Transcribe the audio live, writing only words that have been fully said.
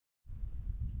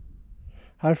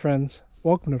Hi friends,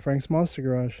 welcome to Frank's Monster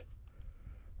Garage.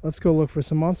 Let's go look for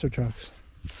some monster trucks.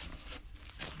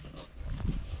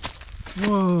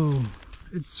 Whoa,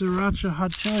 it's sriracha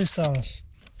hot chili sauce.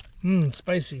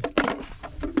 Spicy.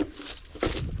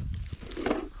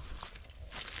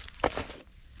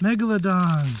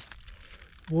 Megalodon.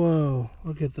 Whoa,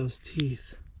 look at those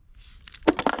teeth.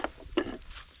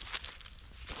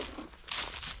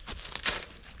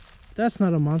 That's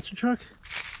not a monster truck.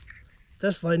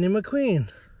 That's Lightning McQueen.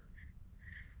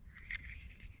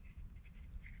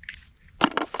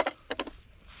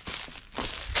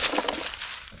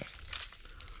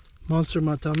 Monster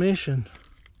Dalmatian.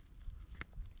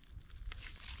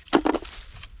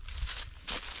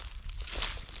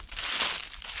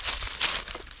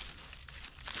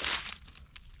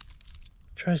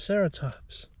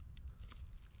 Triceratops.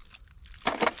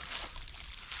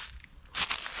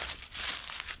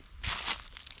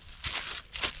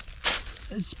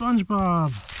 It's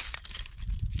SpongeBob.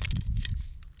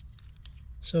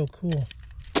 So cool.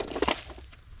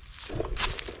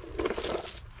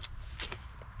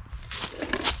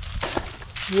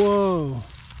 Whoa.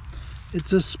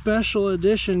 It's a special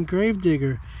edition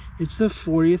Gravedigger. It's the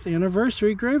 40th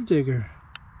anniversary Gravedigger.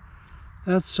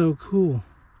 That's so cool.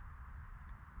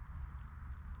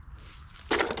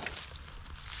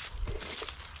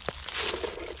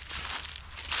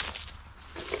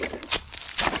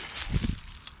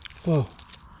 Whoa,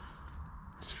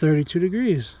 it's 32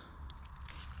 degrees.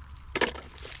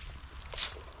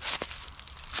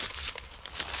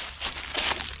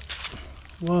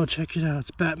 Whoa, check it out, it's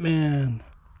Batman.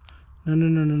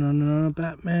 No,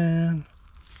 Batman.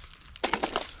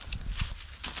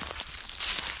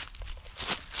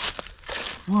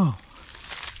 Whoa,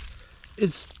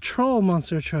 it's Troll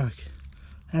Monster Truck.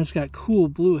 And it's got cool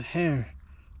blue hair.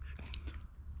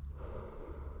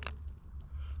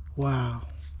 Wow.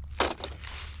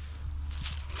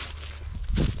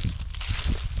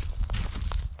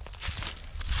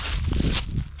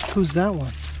 Who's that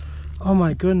one? Oh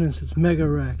my goodness, it's Mega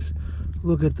Rex.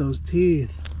 Look at those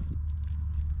teeth.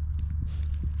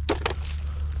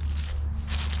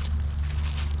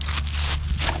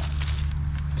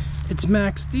 It's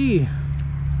Max D.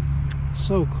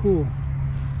 So cool.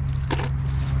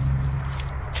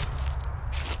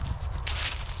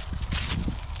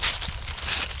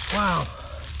 Wow.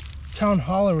 Town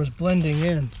Hauler was blending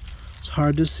in. It's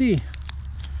hard to see.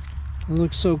 It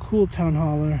looks so cool, Town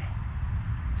Hauler.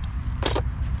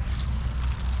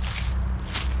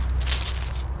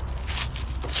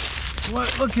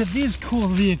 What? Look at these cool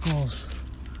vehicles.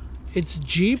 It's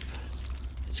Jeep.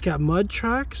 It's got mud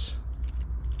tracks.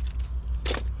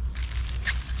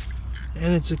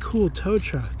 And it's a cool tow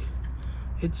truck.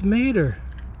 It's Mater,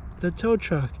 the tow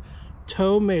truck.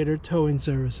 Tow Mater Towing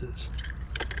Services.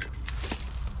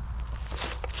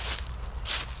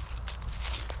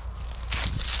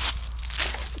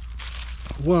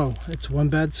 Whoa, it's One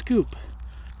Bad Scoop.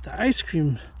 The ice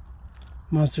cream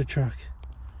monster truck.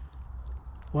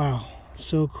 Wow.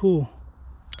 So cool.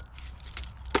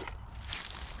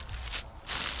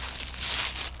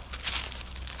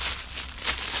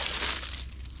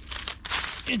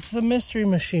 It's the Mystery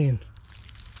Machine.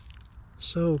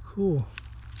 So cool.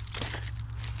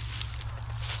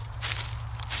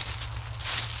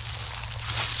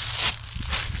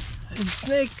 It's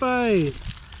Snakebite.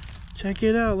 Check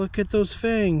it out. Look at those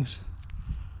fangs.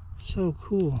 So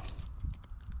cool.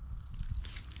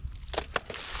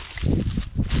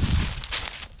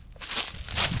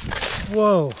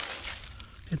 Whoa,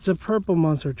 it's a purple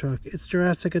monster truck. It's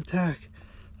Jurassic Attack.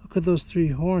 Look at those three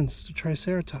horns. It's a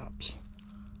Triceratops.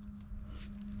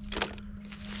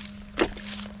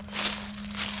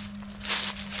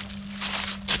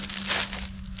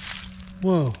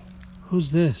 Whoa,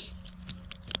 who's this?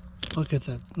 Look at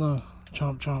that. No,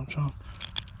 chomp, chomp, chomp.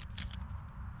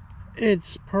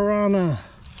 It's Piranha.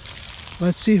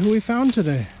 Let's see who we found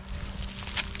today.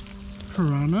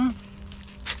 Piranha,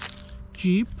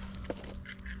 Jeep,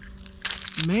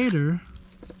 Mater,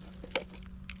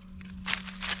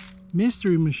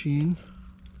 Mystery Machine,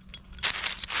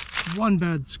 One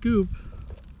Bad Scoop,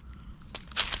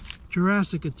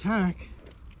 Jurassic Attack,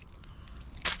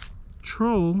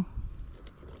 Troll,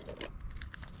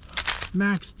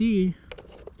 Max D,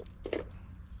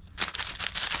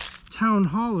 Town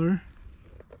Hauler,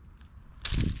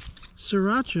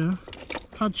 Sriracha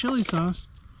hot chili sauce,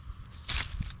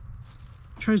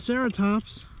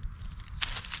 Triceratops,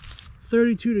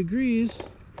 32 degrees,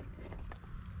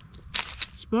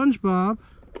 SpongeBob,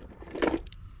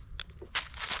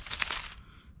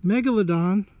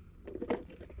 Megalodon,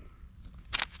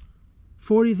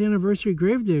 40th anniversary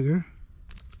Gravedigger,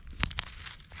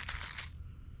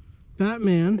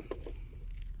 Batman,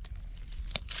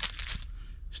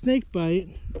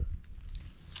 Snakebite,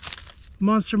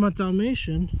 Monster Mutt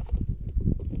Dalmatian,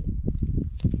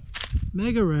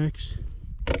 Mega Rex,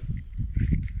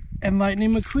 and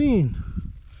Lightning McQueen.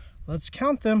 Let's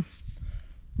count them.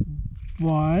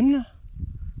 1,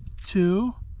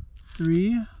 2,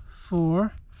 3,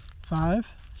 4, 5,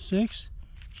 6,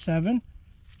 7,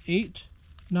 8,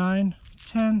 9,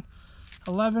 10,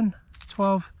 11,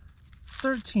 12,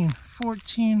 13,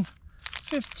 14,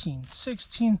 15,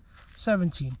 16,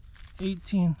 17,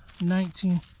 18,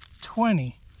 19,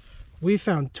 20. We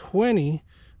found 20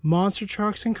 monster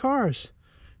trucks and cars.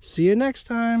 See you next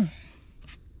time.